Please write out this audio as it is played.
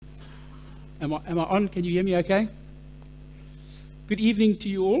Am I on? Can you hear me okay? Good evening to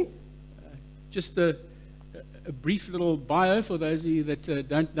you all. Just a brief little bio for those of you that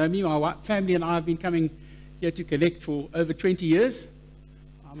don't know me. My family and I have been coming here to Connect for over 20 years.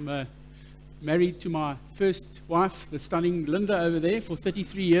 I'm married to my first wife, the stunning Linda over there, for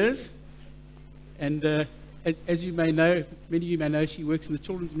 33 years. And as you may know, many of you may know, she works in the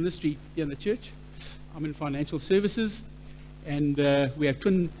children's ministry here in the church. I'm in financial services. And we have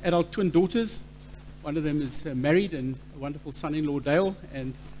adult twin daughters. One of them is married, and a wonderful son-in-law, Dale,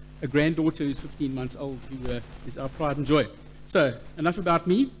 and a granddaughter who's 15 months old, who is our pride and joy. So, enough about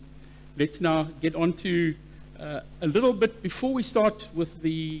me. Let's now get on to a little bit, before we start with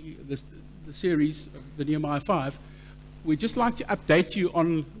the series, the Nehemiah 5, we'd just like to update you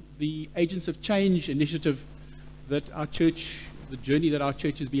on the Agents of Change initiative that our church, the journey that our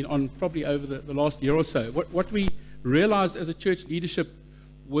church has been on probably over the last year or so. What we realized as a church leadership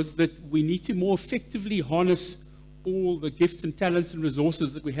was that we need to more effectively harness all the gifts and talents and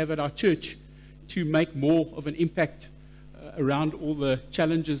resources that we have at our church to make more of an impact around all the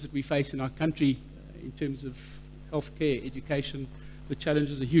challenges that we face in our country in terms of healthcare, education. The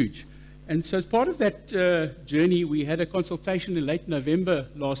challenges are huge. And so as part of that journey, we had a consultation in late November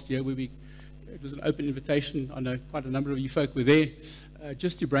last year where it was an open invitation. I know quite a number of you folk were there,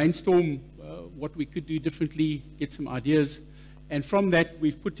 just to brainstorm what we could do differently, get some ideas. And from that,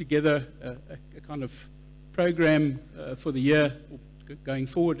 we've put together a kind of program for the year going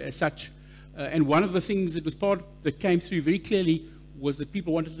forward as such. And one of the things that came through very clearly was that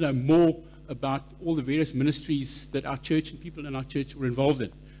people wanted to know more about all the various ministries that our church and people in our church were involved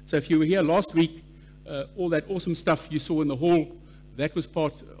in. So if you were here last week, all that awesome stuff you saw in the hall, that was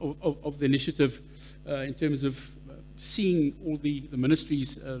part of the initiative in terms of seeing all the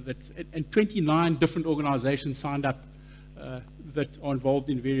ministries and 29 different organizations signed up that are involved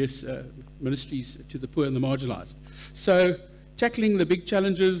in various ministries to the poor and the marginalized. So tackling the big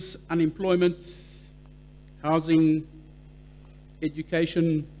challenges: unemployment, housing,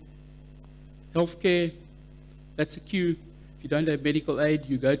 education, healthcare. That's a queue. If you don't have medical aid,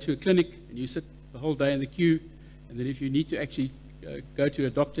 you go to a clinic and you sit the whole day in the queue. And then if you need to actually go to a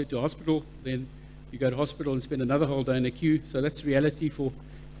doctor, to a hospital, then you go to hospital and spend another whole day in a queue. So that's reality for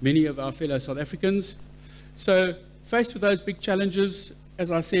many of our fellow South Africans. So faced with those big challenges, as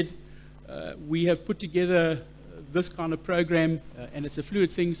I said, we have put together this kind of program, and it's a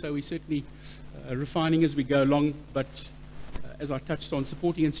fluid thing, so we're certainly refining as we go along. But as I touched on,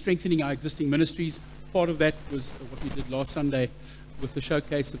 supporting and strengthening our existing ministries. Part of that was what we did last Sunday with the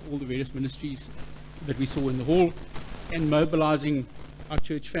showcase of all the various ministries that we saw in the hall, and mobilizing our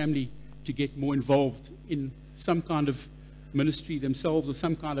church family to get more involved in some kind of ministry themselves or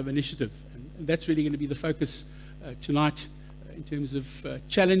some kind of initiative. And that's really going to be the focus tonight in terms of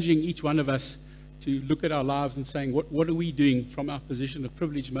challenging each one of us to look at our lives and saying, what are we doing from our position of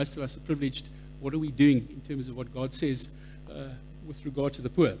privilege? Most of us are privileged. What are we doing in terms of what God says with regard to the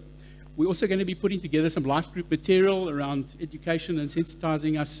poor? We're also going to be putting together some life group material around education and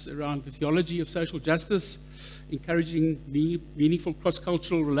sensitizing us around the theology of social justice, encouraging meaningful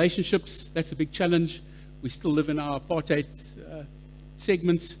cross-cultural relationships. That's a big challenge. We still live in our apartheid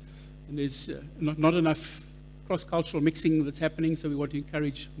segments, and there's not enough cross-cultural mixing that's happening, so we want to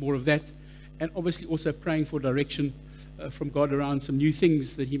encourage more of that. And obviously also praying for direction from God around some new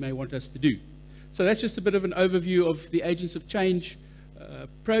things that He may want us to do. So that's just a bit of an overview of the Agents of Change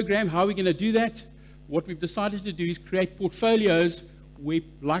program. How are we going to do that? What we've decided to do is create portfolios where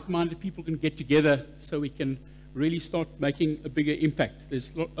like-minded people can get together so we can really start making a bigger impact.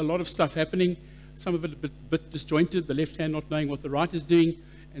 There's a lot of stuff happening, some of it a bit disjointed, the left hand not knowing what the right is doing.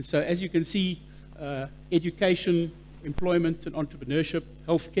 And so as you can see, education, employment and entrepreneurship,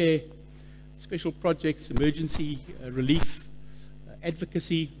 healthcare, special projects, emergency relief,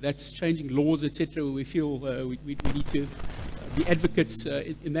 advocacy, that's changing laws, etc., where we feel we need to be advocates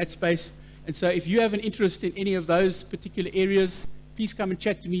in that space. And so if you have an interest in any of those particular areas, please come and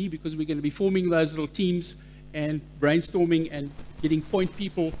chat to me, because we're going to be forming those little teams and brainstorming and getting point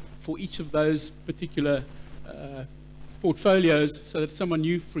people for each of those particular portfolios, so that someone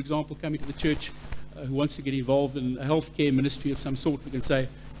new, for example, coming to the church who wants to get involved in a healthcare ministry of some sort, we can say,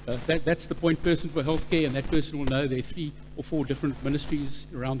 that's the point person for healthcare, and that person will know there are 3 or 4 different ministries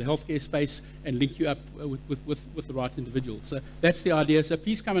around the healthcare space and link you up with the right individuals. So that's the idea. So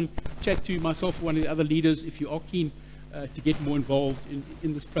please come and chat to myself or one of the other leaders if you are keen to get more involved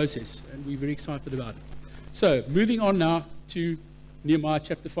in this process, and we're very excited about it. So moving on now to Nehemiah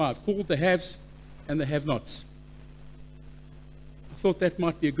chapter 5, called the haves and the have-nots. I thought that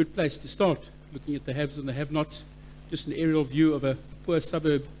might be a good place to start, looking at the haves and the have-nots, just an aerial view of a poor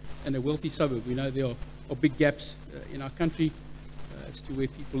suburb and a wealthy suburb. We know there are big gaps in our country as to where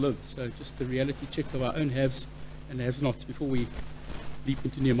people live. So just the reality check of our own haves and have-nots before we leap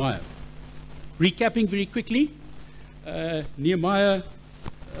into Nehemiah. Recapping very quickly, Nehemiah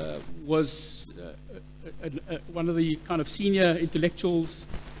was one of the kind of senior intellectuals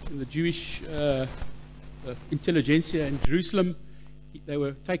in the Jewish intelligentsia in Jerusalem. They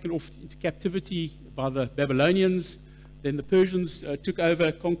were taken off into captivity by the Babylonians. Then the Persians took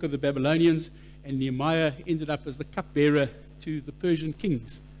over, conquered the Babylonians, and Nehemiah ended up as the cupbearer to the Persian king,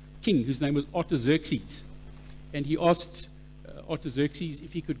 whose name was Artaxerxes. And he asked Artaxerxes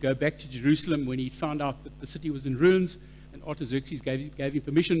if he could go back to Jerusalem when he found out that the city was in ruins. And Artaxerxes gave him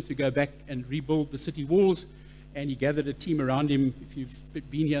permission to go back and rebuild the city walls. And he gathered a team around him. If you've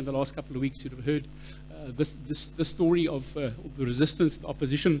been here in the last couple of weeks, you'd have heard the story of the resistance, the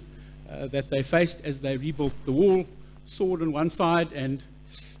opposition that they faced as they rebuilt the wall. Sword on one side and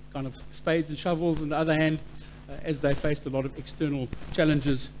kind of spades and shovels on the other hand, as they faced a lot of external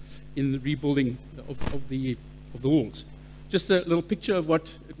challenges in the rebuilding of the walls. Just a little picture of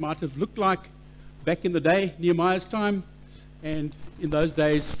what it might have looked like back in the day, Nehemiah's time. And in those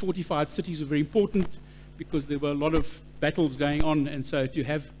days, fortified cities were very important because there were a lot of battles going on, and so to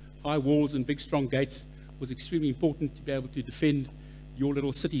have high walls and big strong gates was extremely important to be able to defend your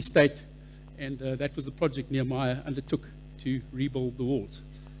little city-state. And that was the project Nehemiah undertook to rebuild the walls.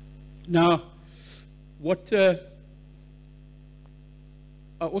 Now, what I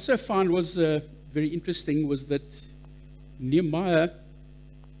also found was very interesting was that Nehemiah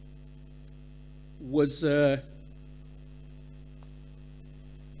was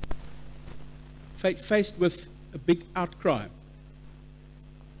faced with a big outcry.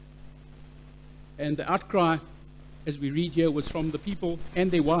 And the outcry, as we read here, was from the people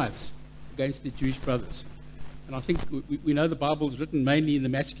and their wives against their Jewish brothers. And I think we know the Bible's written mainly in the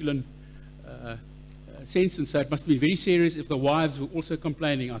masculine sense, and so it must have been very serious if the wives were also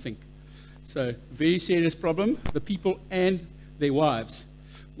complaining, I think. So, very serious problem. The people and their wives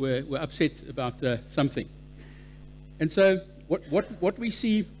were upset about something. And so, what we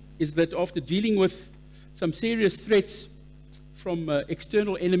see is that after dealing with some serious threats from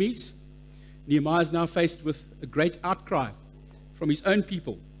external enemies, Nehemiah is now faced with a great outcry from his own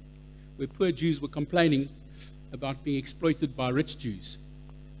people, where poor Jews were complaining about being exploited by rich Jews.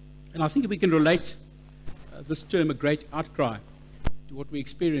 And I think we can relate this term, a great outcry, to what we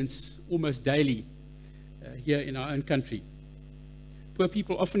experience almost daily here in our own country. Poor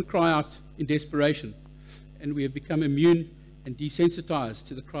people often cry out in desperation, and we have become immune and desensitized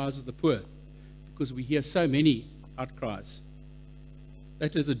to the cries of the poor because we hear so many outcries.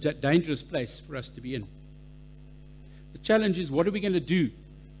 That is a dangerous place for us to be in. The challenge is, what are we going to do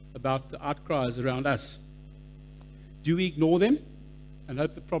about the outcries around us? Do we ignore them and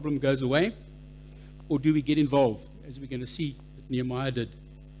hope the problem goes away? Or do we get involved, as we're going to see that Nehemiah did?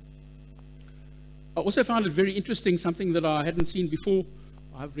 I also found it very interesting, something that I hadn't seen before.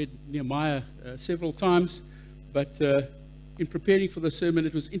 I've read Nehemiah several times, but in preparing for the sermon,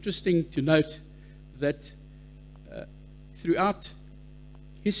 it was interesting to note that throughout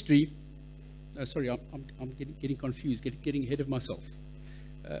history, I'm getting confused, getting ahead of myself.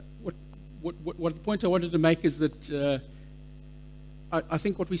 What the point I wanted to make is that I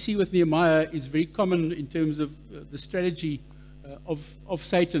think what we see with Nehemiah is very common in terms of the strategy of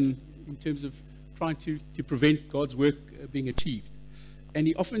Satan in terms of trying to prevent God's work being achieved. And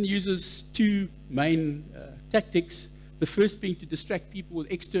he often uses two main tactics, the first being to distract people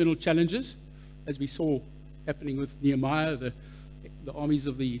with external challenges, as we saw happening with Nehemiah. The armies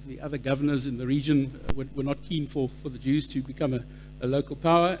of the other governors in the region were not keen for the Jews to become a local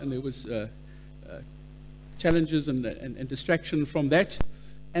power, and there was challenges and distraction from that.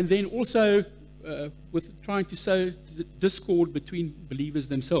 And then also with trying to sow discord between believers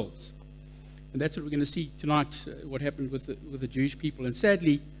themselves. And that's what we're going to see tonight, what happened with the Jewish people. And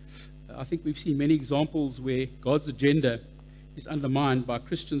sadly, I think we've seen many examples where God's agenda is undermined by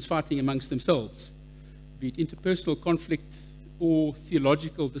Christians fighting amongst themselves, be it interpersonal conflict or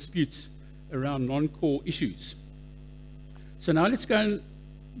theological disputes around non-core issues. So now let's go and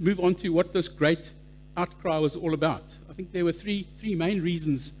move on to what this great outcry was all about. I think there were three main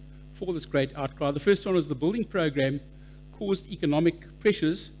reasons for this great outcry. The first one was the building program caused economic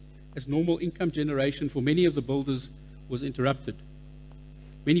pressures as normal income generation for many of the builders was interrupted.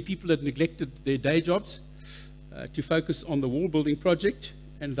 Many people had neglected their day jobs to focus on the wall building project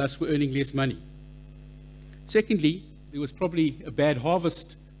and thus were earning less money. Secondly, there was probably a bad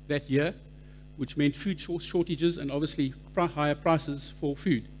harvest that year, which meant food shortages and obviously higher prices for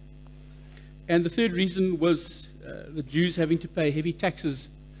food. And the third reason was the Jews having to pay heavy taxes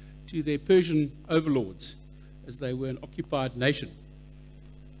to their Persian overlords, as they were an occupied nation.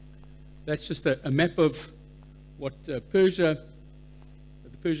 That's just a map of what Persia,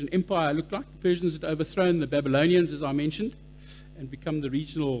 the Persian Empire looked like. The Persians had overthrown the Babylonians, as I mentioned, and become the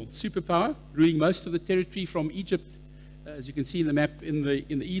regional superpower, ruling most of the territory from Egypt, as you can see in the map, in the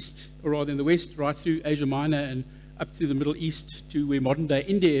east, or rather in the west, right through Asia Minor and up to the Middle East to where modern-day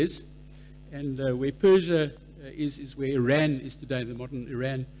India is. And where Persia is where Iran is today. The modern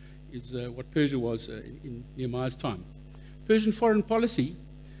Iran is what Persia was in Nehemiah's time. Persian foreign policy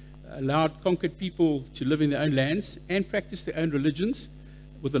allowed conquered people to live in their own lands and practice their own religions,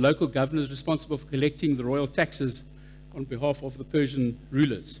 with the local governors responsible for collecting the royal taxes on behalf of the Persian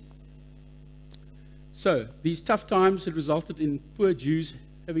rulers. So these tough times had resulted in poor Jews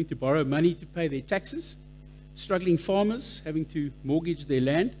having to borrow money to pay their taxes, struggling farmers having to mortgage their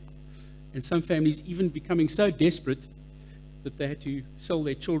land, and some families even becoming so desperate that they had to sell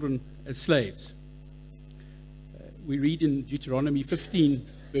their children as slaves. We read in Deuteronomy 15,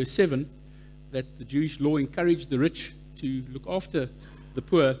 verse 7, that the Jewish law encouraged the rich to look after the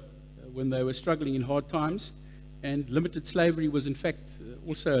poor when they were struggling in hard times, and limited slavery was in fact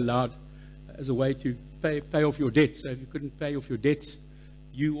also allowed as a way to pay off your debts. So if you couldn't pay off your debts,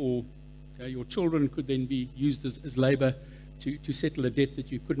 you or your children could then be used as labor to settle a debt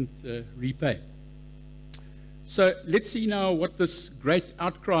that you couldn't repay. So let's see now what this great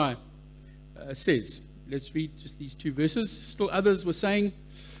outcry says. Let's read just these two verses. Still others were saying,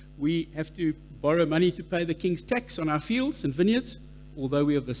 we have to borrow money to pay the king's tax on our fields and vineyards, although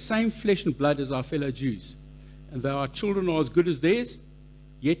we have the same flesh and blood as our fellow Jews. And though our children are as good as theirs,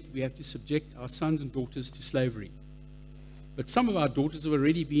 yet we have to subject our sons and daughters to slavery. But some of our daughters have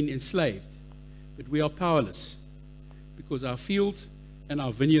already been enslaved, but we are powerless, because our fields and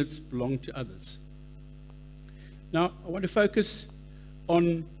our vineyards belong to others. Now, I want to focus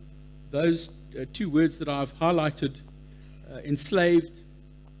on those two words that I've highlighted, enslaved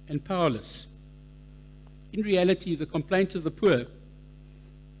and powerless. In reality, the complaint of the poor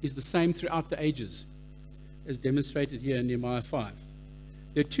is the same throughout the ages, as demonstrated here in Nehemiah 5.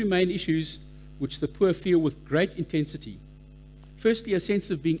 There are two main issues which the poor feel with great intensity. Firstly, a sense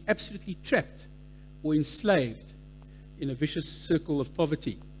of being absolutely trapped or enslaved in a vicious circle of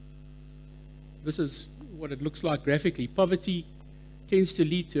poverty. This is what it looks like graphically. Poverty tends to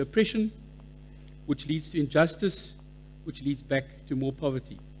lead to oppression, which leads to injustice, which leads back to more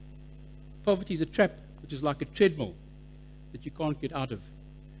poverty. Poverty is a trap which is like a treadmill that you can't get out of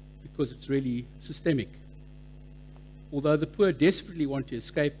because it's really systemic. Although the poor desperately want to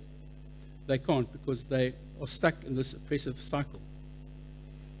escape, they can't because they are stuck in this oppressive cycle.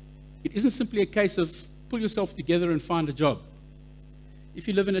 It isn't simply a case of pull yourself together and find a job. If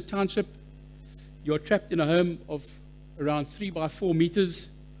you live in a township, you're trapped in a home of around 3 by 4 meters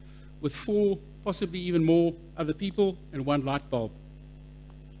with 4, possibly even more other people and 1 light bulb.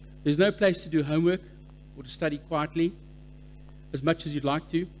 There's no place to do homework or to study quietly as much as you'd like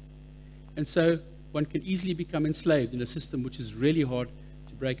to, and so one can easily become enslaved in a system which is really hard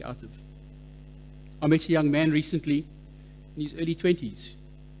to break out of. I met a young man recently in his early 20s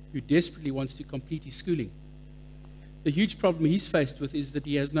who desperately wants to complete his schooling. The huge problem he's faced with is that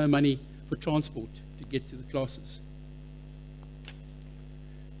he has no money for transport to get to the classes.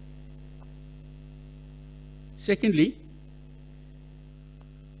 Secondly,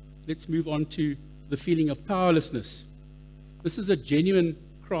 let's move on to the feeling of powerlessness. This is a genuine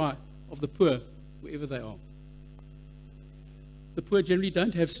cry of the poor, wherever they are. The poor generally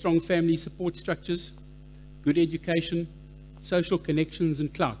don't have strong family support structures, good education, social connections,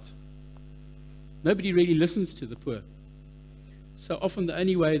 and clout. Nobody really listens to the poor. So often the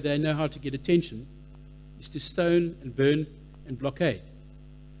only way they know how to get attention is to stone and burn and blockade,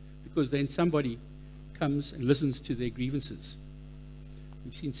 because then somebody comes and listens to their grievances.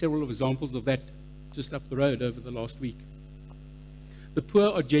 We've seen several examples of that just up the road over the last week. The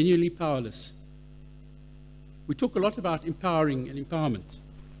poor are genuinely powerless. We talk a lot about empowering and empowerment,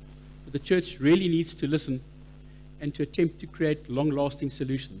 but the church really needs to listen and to attempt to create long-lasting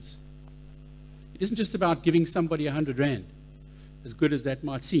solutions. It isn't just about giving somebody 100 rand, as good as that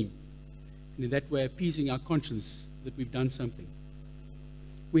might seem, and in that way appeasing our conscience that we've done something.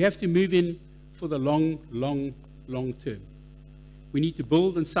 We have to move in for the long term. We need to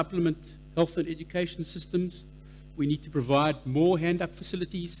build and supplement health and education systems. We need to provide more hand-up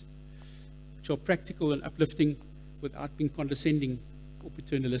facilities, which are practical and uplifting without being condescending or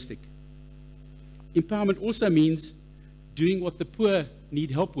paternalistic. Empowerment also means doing what the poor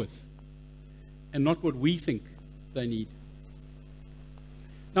need help with and not what we think they need.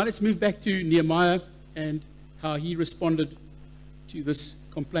 Now let's move back to Nehemiah and how he responded to this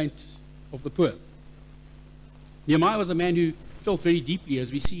complaint of the poor. Nehemiah was a man who felt very deeply,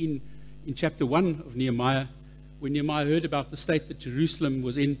 as we see in chapter 1 of Nehemiah. When Nehemiah heard about the state that Jerusalem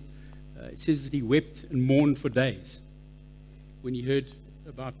was in, it says that he wept and mourned for days when he heard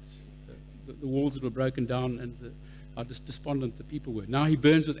about the walls that were broken down and how despondent the people were. Now he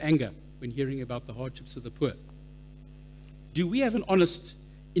burns with anger when hearing about the hardships of the poor. Do we have an honest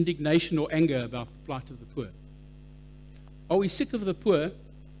indignation or anger about the plight of the poor? Are we sick of the poor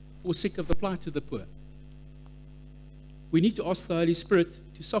or sick of the plight of the poor? We need to ask the Holy Spirit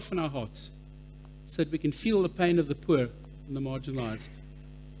to soften our hearts so that we can feel the pain of the poor and the marginalized.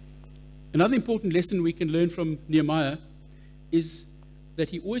 Another important lesson we can learn from Nehemiah is that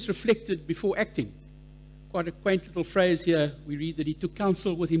he always reflected before acting. Quite a quaint little phrase here. We read that he took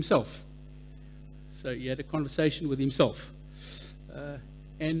counsel with himself. So he had a conversation with himself.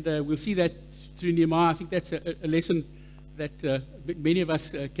 And we'll see that through Nehemiah. I think that's a lesson that many of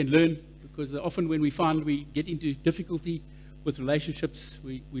us can learn, because often when we find we get into difficulty with relationships,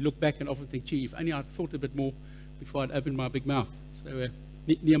 we look back and often think, gee, if only I'd thought a bit more before I'd opened my big mouth. So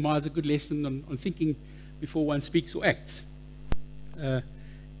Nehemiah is a good lesson on thinking before one speaks or acts.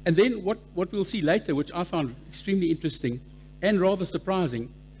 And then what we'll see later, which I found extremely interesting and rather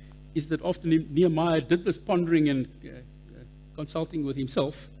surprising, is that after Nehemiah did this pondering and consulting with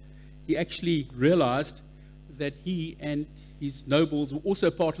himself, he actually realized that he and his nobles were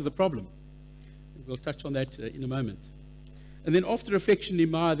also part of the problem. We'll touch on that in a moment. And then after reflection,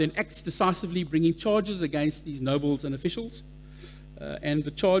 Nehemiah then acts decisively, bringing charges against these nobles and officials. And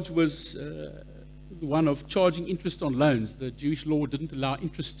the charge was the one of charging interest on loans. The Jewish law didn't allow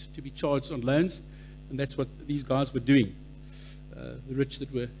interest to be charged on loans, and that's what these guys were doing, the rich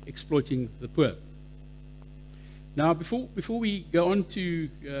that were exploiting the poor. Now, before we go on to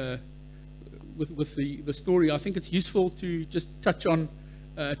with the story, I think it's useful to just touch on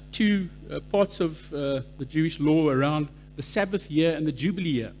two parts of the Jewish law around the Sabbath year and the Jubilee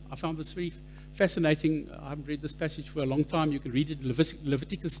year. I found this very fascinating. I haven't read this passage for a long time. You can read it in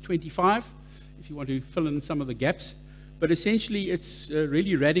Leviticus 25 if you want to fill in some of the gaps. But essentially, it's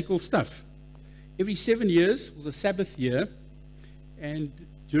really radical stuff. Every 7 years was a Sabbath year, and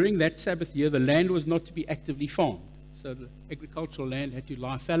during that Sabbath year, the land was not to be actively farmed. So the agricultural land had to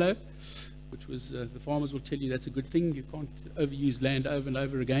lie fallow, which was, the farmers will tell you that's a good thing. You can't overuse land over and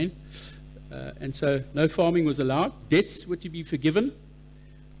over again. And so no farming was allowed. Debts were to be forgiven.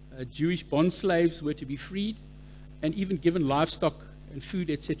 Jewish bond slaves were to be freed, and even given livestock and food,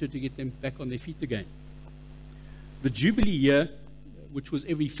 etc., to get them back on their feet again. The Jubilee year, which was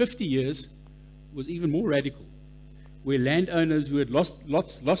every 50 years, was even more radical, where landowners who had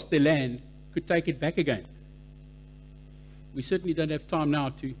lost their land could take it back again. We certainly don't have time now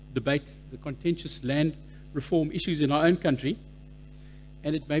to debate the contentious land reform issues in our own country,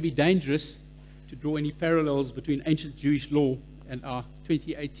 and it may be dangerous to draw any parallels between ancient Jewish law and our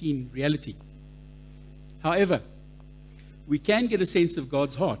 2018 reality. However, we can get a sense of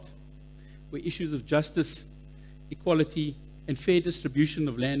God's heart, where issues of justice, equality, and fair distribution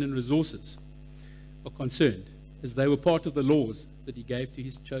of land and resources are concerned, as they were part of the laws that he gave to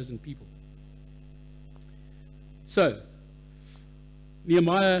his chosen people. So,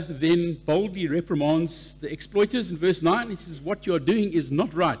 Nehemiah then boldly reprimands the exploiters in verse 9. He says, what you are doing is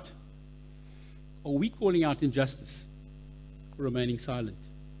not right. Are we calling out injustice or remaining silent?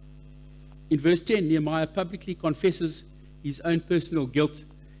 In verse 10, Nehemiah publicly confesses his own personal guilt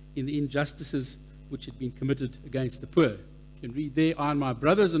in the injustices which had been committed against the poor. You can read there, I and my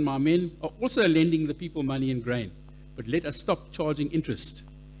brothers and my men are also lending the people money and grain, but let us stop charging interest.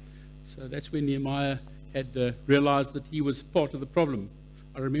 So that's when Nehemiah had realized that he was part of the problem.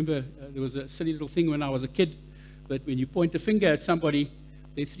 I remember there was a silly little thing when I was a kid, that when you point a finger at somebody,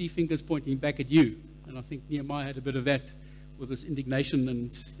 there are 3 fingers pointing back at you. And I think Nehemiah had a bit of that with this indignation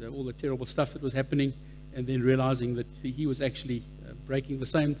and all the terrible stuff that was happening, and then realizing that he was actually breaking the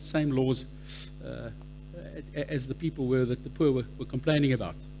same laws as the people were that the poor were complaining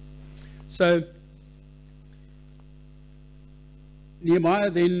about. So Nehemiah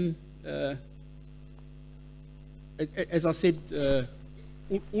then, as I said,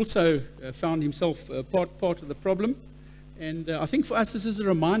 also found himself part of the problem. And I think for us this is a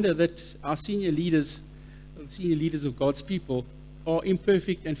reminder that our senior leaders of God's people, are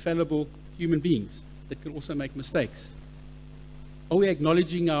imperfect and fallible human beings that can also make mistakes. Are we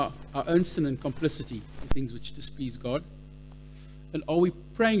acknowledging our own sin and complicity in things which displease God? And are we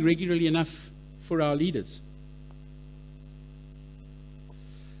praying regularly enough for our leaders?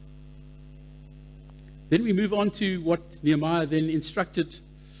 Then we move on to what Nehemiah then instructed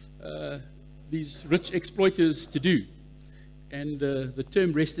these rich exploiters to do. And the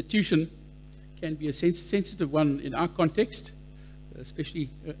term restitution can be a sensitive one in our context, especially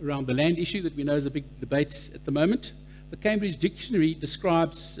around the land issue that we know is a big debate at the moment. The Cambridge Dictionary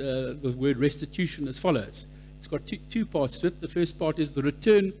describes the word restitution as follows. It's got two parts to it. The first part is the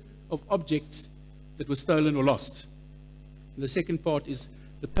return of objects that were stolen or lost. And the second part is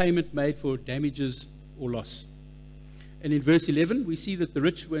the payment made for damages or loss. And in verse 11, we see that the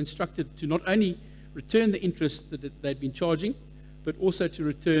rich were instructed to not only return the interest that they'd been charging, but also to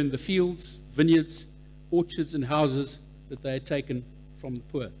return the fields, vineyards, orchards, and houses that they had taken from the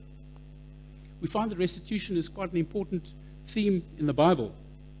poor. We find that restitution is quite an important theme in the Bible.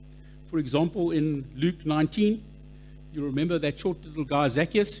 For example, in Luke 19, you remember that short little guy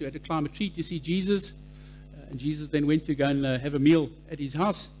Zacchaeus who had to climb a tree to see Jesus, and Jesus then went to go and have a meal at his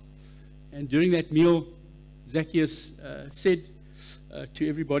house. And during that meal, Zacchaeus said to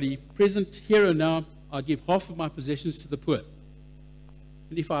everybody present, "Here and now, I give half of my possessions to the poor.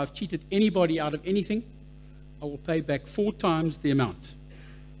 And if I have cheated anybody out of anything, I will pay back 4 times the amount."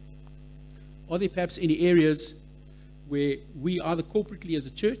 Are there perhaps any areas where we either corporately as a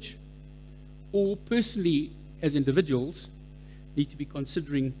church or personally as individuals need to be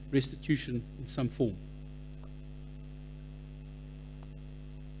considering restitution in some form?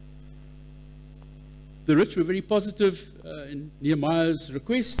 The rich were very positive in Nehemiah's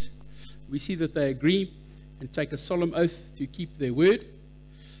request. We see that they agree and take a solemn oath to keep their word.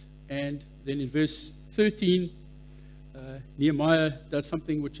 And then in verse 13, Nehemiah does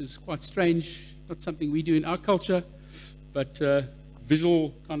something which is quite strange, not something we do in our culture, but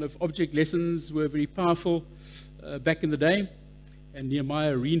visual kind of object lessons were very powerful back in the day. And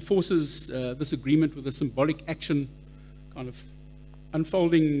Nehemiah reinforces this agreement with a symbolic action, kind of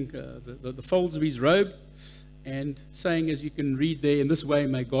unfolding the folds of his robe and saying, as you can read there, "In this way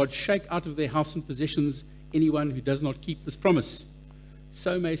may God shake out of their house and possessions anyone who does not keep this promise.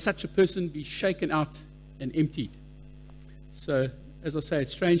 So may such a person be shaken out and emptied." So, as I say,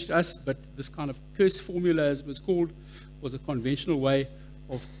 it's strange to us, but this kind of curse formula, as it was called, was a conventional way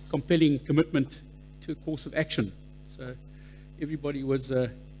of compelling commitment to a course of action. So everybody was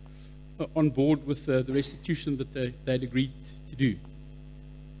on board with the restitution that they'd agreed to do.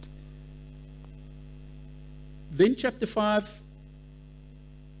 Then chapter 5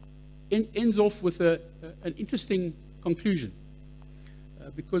 ends off with an interesting conclusion,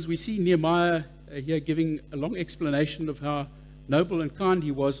 because we see Nehemiah here giving a long explanation of how noble and kind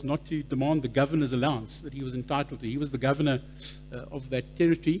he was not to demand the governor's allowance that he was entitled to. He was the governor of that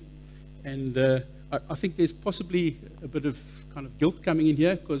territory, and I think there's possibly a bit of kind of guilt coming in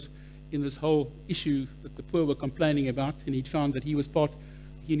here, because in this whole issue that the poor were complaining about, and he'd found that he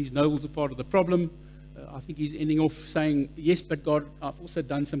and his nobles were part of the problem. I think he's ending off saying, "Yes, but God, I've also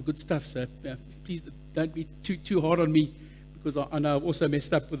done some good stuff, so please don't be too hard on me, because I know I've also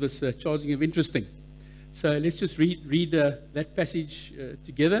messed up with this charging of interest thing." So let's just read that passage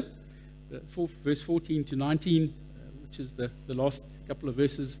together, verse 14 to 19, which is the last couple of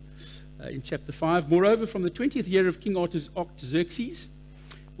verses in chapter 5. "Moreover, from the 20th year of King Artaxerxes,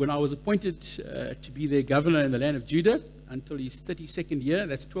 when I was appointed to be their governor in the land of Judah, until his 32nd year,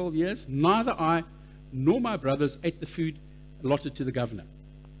 that's 12 years, neither I nor my brothers ate the food allotted to the governor.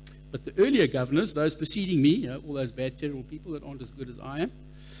 But the earlier governors, those preceding me, all those bad, terrible people that aren't as good as I am,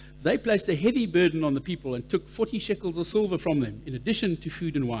 they placed a heavy burden on the people and took 40 shekels of silver from them, in addition to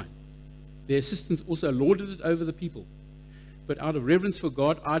food and wine. Their assistants also lorded it over the people. But out of reverence for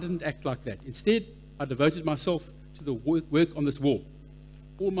God, I didn't act like that. Instead, I devoted myself to the work on this wall.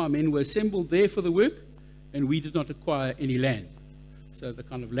 All my men were assembled there for the work, and we did not acquire any land." So the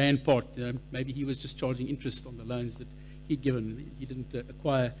kind of land part, maybe he was just charging interest on the loans that he'd given. He didn't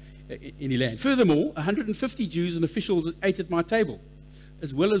acquire any land. "Furthermore, 150 Jews and officials ate at my table,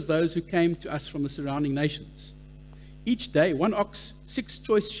 as well as those who came to us from the surrounding nations. Each day, 1 ox, 6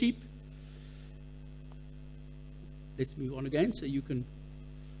 choice sheep." Let's move on again so you can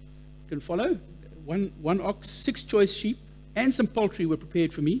follow. One ox, 6 choice sheep, and some poultry were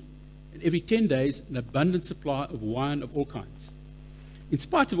prepared for me, and every 10 days an abundant supply of wine of all kinds. In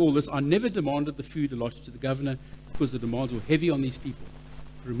spite of all this, I never demanded the food allotted to the governor, because the demands were heavy on these people.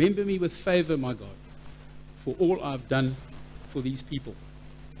 Remember me with favor, my God, for all I've done for these people.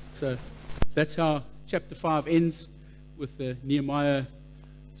 So that's how chapter 5 ends, with Nehemiah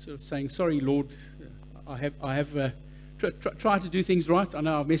sort of saying, "Sorry, Lord, I have tried to do things right. I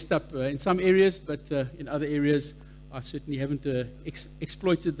know I've messed up in some areas, but in other areas I certainly haven't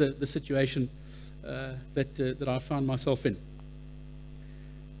exploited the situation that I found myself in."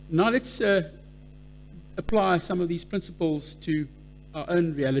 Now let's apply some of these principles to our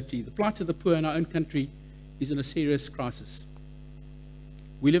own reality. The plight of the poor in our own country is in a serious crisis.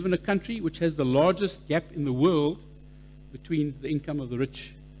 We live in a country which has the largest gap in the world between the income of the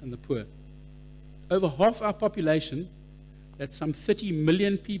rich and the poor. Over half our population, that's some 30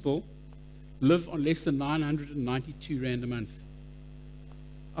 million people, live on less than 992 Rand a month.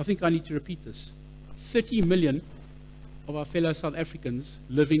 I think I need to repeat this. 30 million of our fellow South Africans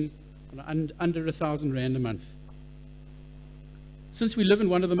living on under 1,000 Rand a month. Since we live in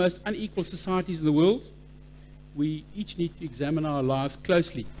one of the most unequal societies in the world, we each need to examine our lives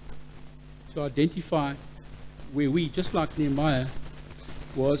closely to identify where we, just like Nehemiah,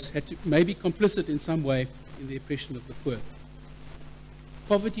 had to maybe complicit in some way in the oppression of the poor.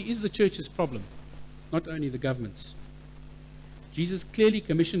 Poverty is the church's problem, not only the government's. Jesus clearly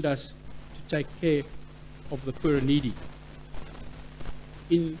commissioned us to take care of the poor and needy.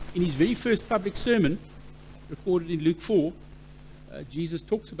 In his very first public sermon, recorded in Luke 4, Jesus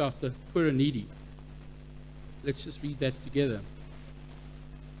talks about the poor and needy. Let's just read that together.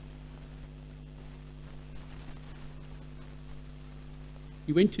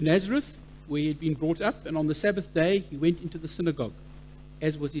 He went to Nazareth, where he had been brought up, and on the Sabbath day he went into the synagogue,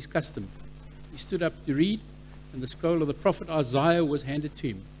 as was his custom. He stood up to read, and the scroll of the prophet Isaiah was handed to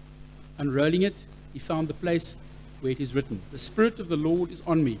him. Unrolling it, he found the place where it is written, "The Spirit of the Lord is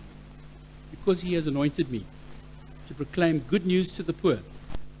on me, because he has anointed me to proclaim good news to the poor.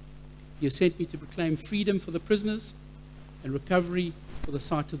 He has sent me to proclaim freedom for the prisoners and recovery for the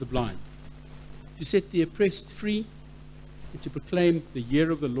sight of the blind, to set the oppressed free, and to proclaim the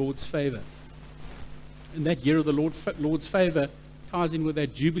year of the Lord's favor." And that year of the Lord's favor ties in with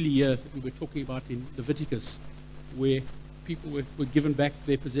that Jubilee year that we were talking about in Leviticus, where people were given back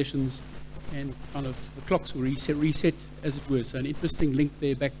their possessions and kind of the clocks were reset as it were. So an interesting link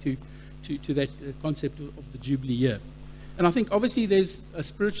there back to that concept of the Jubilee year. And I think obviously there's a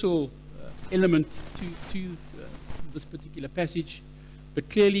spiritual element to this particular passage, but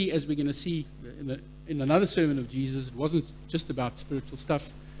clearly, as we're going to see in another sermon of Jesus, it wasn't just about spiritual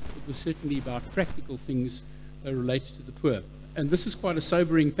stuff. It was certainly about practical things related to the poor. And this is quite a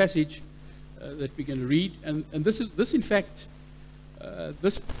sobering passage that we're going to read. And this in fact,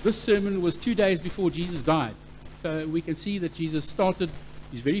 this sermon was 2 days before Jesus died. So we can see that Jesus started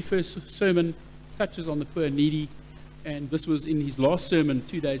his very first sermon, touches on the poor and needy, and this was in his last sermon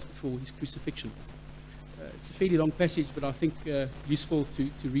 2 days before his crucifixion. It's a fairly long passage, but I think useful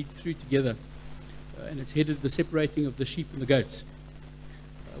to read through together. And it's headed "The Separating of the Sheep and the Goats."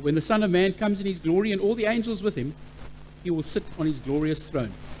 When the Son of Man comes in his glory and all the angels with him, he will sit on his glorious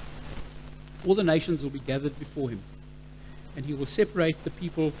throne. All the nations will be gathered before him, and he will separate the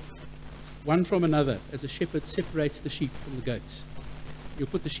people one from another, as a shepherd separates the sheep from the goats. He'll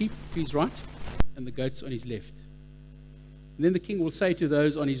put the sheep to his right and the goats on his left. And then the king will say to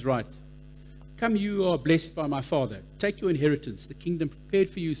those on his right, "Come, you who are blessed by my Father, take your inheritance, the kingdom prepared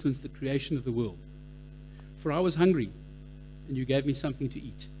for you since the creation of the world. For I was hungry, and you gave me something to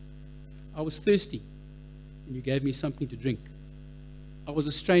eat. I was thirsty, and you gave me something to drink. I was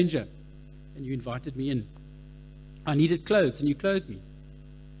a stranger, and you invited me in. I needed clothes, and you clothed me.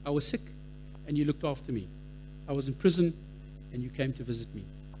 I was sick, and you looked after me. I was in prison, and you came to visit me."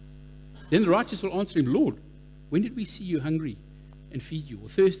 Then the righteous will answer him, "Lord, when did we see you hungry and feed you, or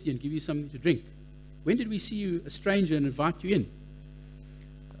thirsty and give you something to drink? When did we see you a stranger and invite you in?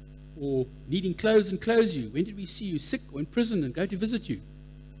 Or needing clothes and clothe you? When did we see you sick or in prison and go to visit you?"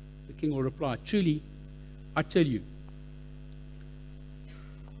 The king will reply, "Truly, I tell you,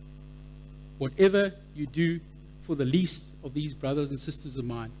 whatever you do for the least of these brothers and sisters of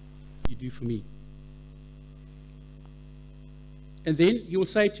mine, you do for me." And then he will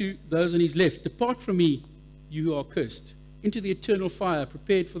say to those on his left, "Depart from me, you who are cursed, into the eternal fire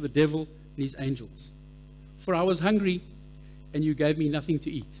prepared for the devil and his angels. For I was hungry, and you gave me nothing to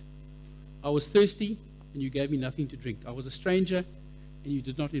eat. I was thirsty, and you gave me nothing to drink. I was a stranger, and you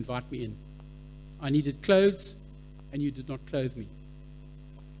did not invite me in. I needed clothes, and you did not clothe me.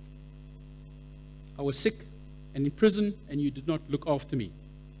 I was sick and in prison, and you did not look after me."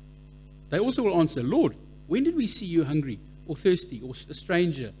 They also will answer, "Lord, when did we see you hungry, or thirsty, or a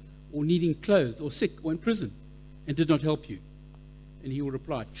stranger, or needing clothes, or sick, or in prison, and did not help you?" And he will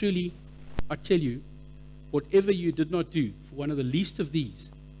reply, "Truly, I tell you, whatever you did not do for one of the least of these,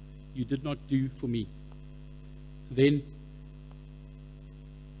 you did not do for me." Then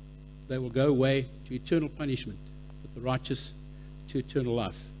they will go away to eternal punishment, but the righteous to eternal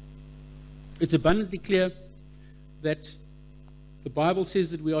life. It's abundantly clear that the Bible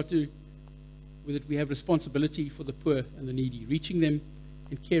says that we have responsibility for the poor and the needy, reaching them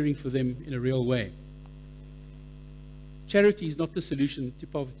and caring for them in a real way. Charity is not the solution to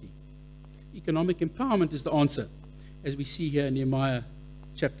poverty. Economic empowerment is the answer, as we see here in Nehemiah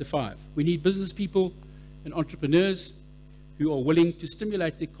chapter 5. We need business people and entrepreneurs who are willing to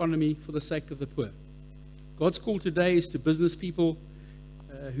stimulate the economy for the sake of the poor. God's call today is to business people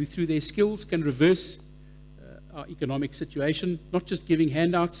who, through their skills, can reverse our economic situation, not just giving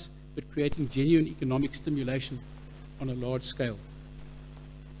handouts, but creating genuine economic stimulation on a large scale.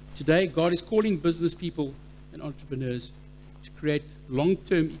 Today, God is calling business people and entrepreneurs to create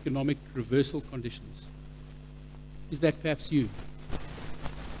long-term economic reversal conditions. Is that perhaps you?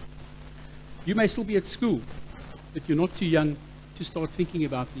 You may still be at school, but you're not too young to start thinking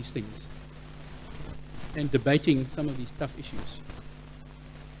about these things and debating some of these tough issues.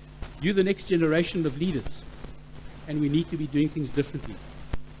 You're the next generation of leaders, and we need to be doing things differently,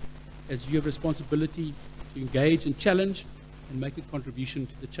 as you have responsibility to engage and challenge and make a contribution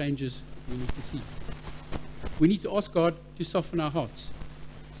to the changes we need to see. We need to ask God to soften our hearts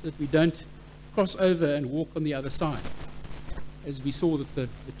so that we don't cross over and walk on the other side, as we saw that the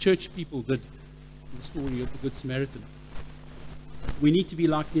church people did in the story of the Good Samaritan. We need to be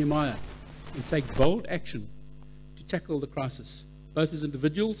like Nehemiah and take bold action to tackle the crisis, both as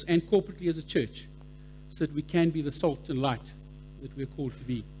individuals and corporately as a church, so that we can be the salt and light that we're called to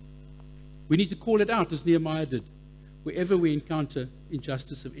be. We need to call it out as Nehemiah did, wherever we encounter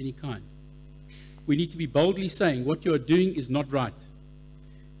injustice of any kind. We need to be boldly saying what you are doing is not right.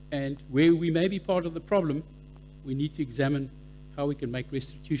 And where we may be part of the problem, we need to examine how we can make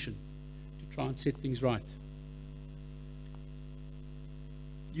restitution to try and set things right.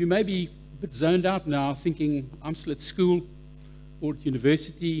 You may be a bit zoned out now, thinking, I'm still at school or at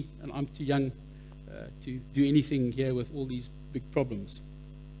university, and I'm too young to do anything here with all these big problems.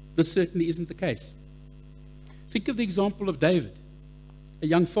 This certainly isn't the case. Think of the example of David, a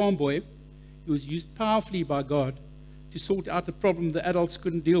young farm boy who was used powerfully by God to sort out a problem the adults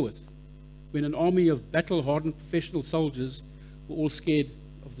couldn't deal with, when an army of battle-hardened professional soldiers were all scared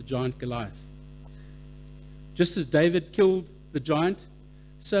of the giant Goliath. Just as David killed the giant,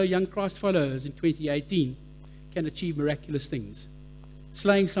 so young Christ followers in 2018 can achieve miraculous things,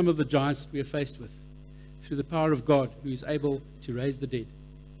 slaying some of the giants that we are faced with through the power of God, who is able to raise the dead.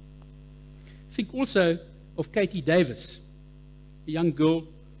 Think also of Katie Davis, a young girl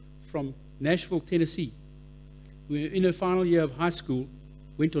from Nashville, Tennessee, who in her final year of high school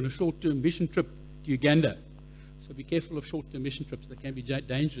went on a short-term mission trip to Uganda. So be careful of short-term mission trips. They can be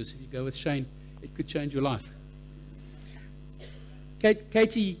dangerous. If you go with Shane, it could change your life.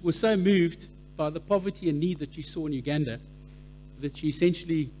 Katie was so moved by the poverty and need that she saw in Uganda that she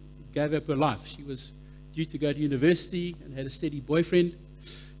essentially gave up her life. She was due to go to university and had a steady boyfriend,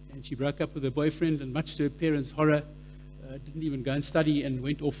 and she broke up with her boyfriend, and much to her parents' horror, didn't even go and study and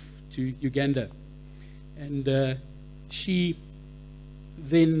went off to Uganda. And she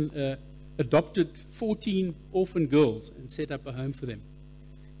then adopted 14 orphan girls and set up a home for them.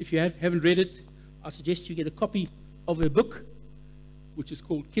 If you haven't read it, I suggest you get a copy of her book, which is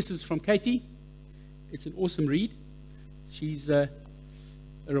called Kisses from Katie. It's an awesome read. She's a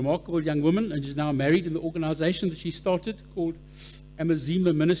remarkable young woman, and is now married in the organization that she started called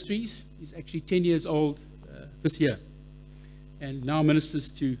Amazima Ministries. She's actually 10 years old this year, and now ministers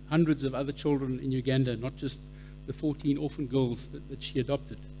to hundreds of other children in Uganda, not just the 14 orphan girls that she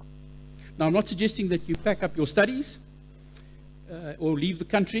adopted. Now, I'm not suggesting that you pack up your studies or leave the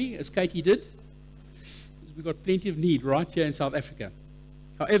country, as Katie did, because we've got plenty of need right here in South Africa.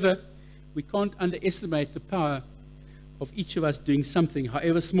 However, we can't underestimate the power of each of us doing something,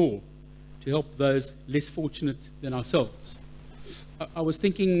 however small, to help those less fortunate than ourselves. I was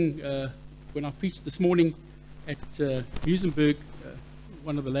thinking when I preached this morning at Muizenberg,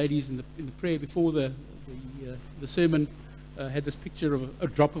 one of the ladies in the prayer before the sermon had this picture of a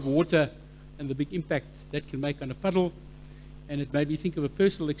drop of water and the big impact that can make on a puddle, and it made me think of a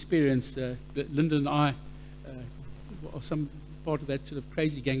personal experience. Linda and I are some part of that sort of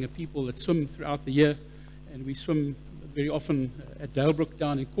crazy gang of people that swim throughout the year, and we swim very often at Dalebrook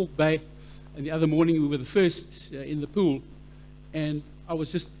down in Cork Bay, and the other morning we were the first in the pool, and I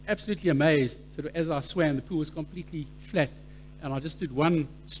was just absolutely amazed. Sort of as I swam, the pool was completely flat, and I just did one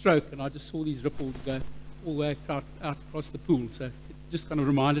stroke, and I just saw these ripples go all the way out across the pool. So it just kind of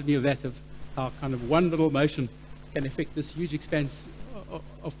reminded me of that, of how kind of one little motion can affect this huge expanse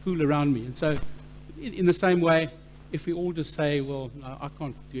of pool around me. And so in the same way, if we all just say, well, no, I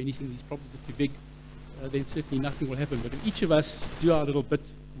can't do anything, these problems are too big, then certainly nothing will happen. But if each of us do our little bit,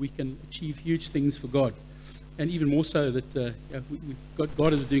 we can achieve huge things for God. And even more so that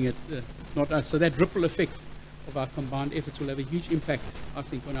God is doing it, not us. So that ripple effect of our combined efforts will have a huge impact, I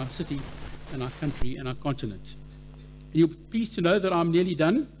think, on our city and our country and our continent. And you'll be pleased to know that I'm nearly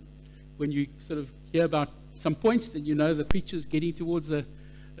done. When you sort of hear about some points, then you know the preacher's getting towards the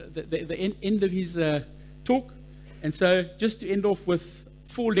the end of his talk. And so, just to end off with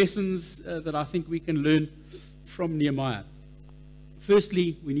 4 lessons that I think we can learn from Nehemiah.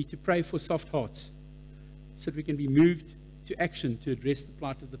 Firstly, we need to pray for soft hearts so that we can be moved to action to address the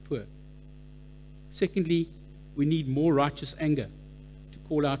plight of the poor. Secondly, we need more righteous anger to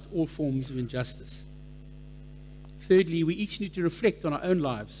call out all forms of injustice. Thirdly, we each need to reflect on our own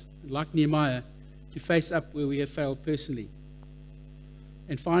lives, and like Nehemiah, to face up where we have failed personally.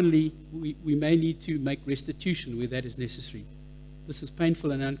 And finally, we may need to make restitution where that is necessary. This is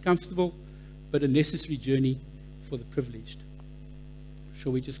painful and uncomfortable, but a necessary journey for the privileged.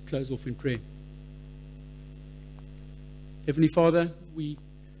 Shall we just close off in prayer? Heavenly Father, we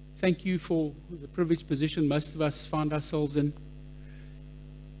thank you for the privileged position most of us find ourselves in.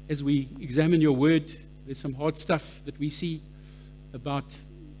 As we examine your word, there's some hard stuff that we see about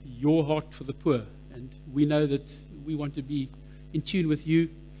your heart for the poor. And we know that we want to be in tune with you,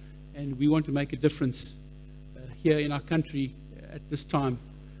 and we want to make a difference here in our country at this time.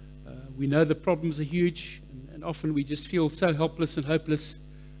 We know the problems are huge, and often we just feel so helpless and hopeless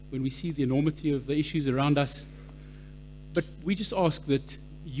when we see the enormity of the issues around us. But we just ask that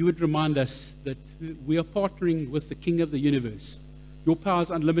you would remind us that we are partnering with the King of the universe. Your power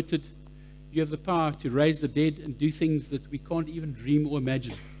is unlimited. You have the power to raise the dead and do things that we can't even dream or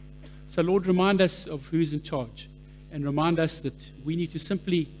imagine. So, Lord, remind us of who's in charge, and remind us that we need to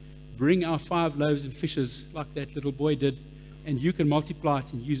simply bring our 5 loaves and fishes like that little boy did, and you can multiply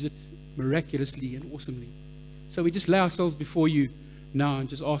it and use it miraculously and awesomely. So we just lay ourselves before you now and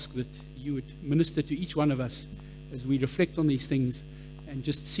just ask that you would minister to each one of us as we reflect on these things and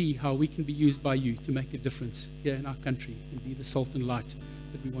just see how we can be used by you to make a difference here in our country and be the salt and light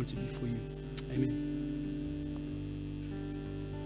that we want to be for you. Amen.